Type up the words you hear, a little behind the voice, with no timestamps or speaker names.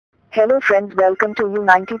Hello friends, welcome to you.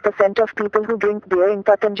 90% of people who drink beer in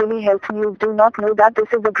Patanjali Health News do not know that this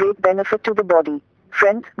is a great benefit to the body.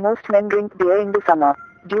 Friends, most men drink beer in the summer.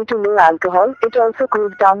 Due to low alcohol, it also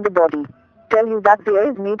cools down the body. Tell you that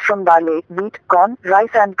beer is made from barley, wheat, corn,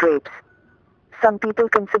 rice and grapes. Some people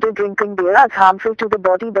consider drinking beer as harmful to the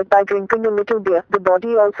body, but by drinking a little beer, the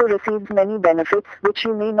body also receives many benefits, which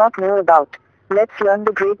you may not know about. Let's learn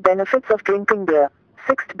the great benefits of drinking beer.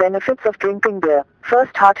 Sixth benefits of drinking beer.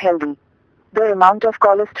 First, heart healthy. The amount of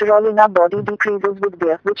cholesterol in our body decreases with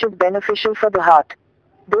beer, which is beneficial for the heart.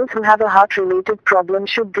 Those who have a heart-related problem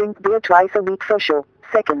should drink beer twice a week for sure.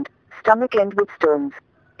 Second, stomach end with stones.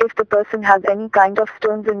 If the person has any kind of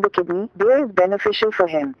stones in the kidney, beer is beneficial for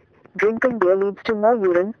him. Drinking beer leads to more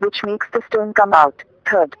urine, which makes the stone come out.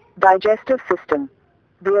 Third, digestive system.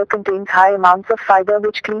 Beer contains high amounts of fiber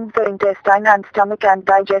which cleans the intestine and stomach, and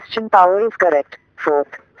digestion power is correct.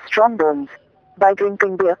 Fourth, strong bones. By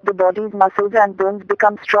drinking beer, the body's muscles and bones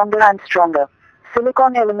become stronger and stronger.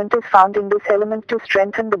 Silicon element is found in this element to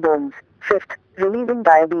strengthen the bones. Fifth, relieving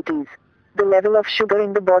diabetes. The level of sugar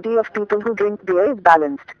in the body of people who drink beer is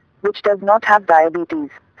balanced, which does not have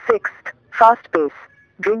diabetes. Sixth, fast pace.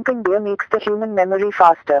 Drinking beer makes the human memory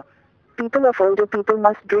faster. People of older people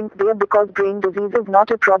must drink beer because brain disease is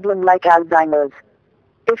not a problem like Alzheimer's.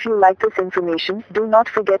 If you like this information, do not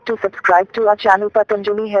forget to subscribe to our channel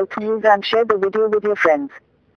Patanjali Health News and share the video with your friends.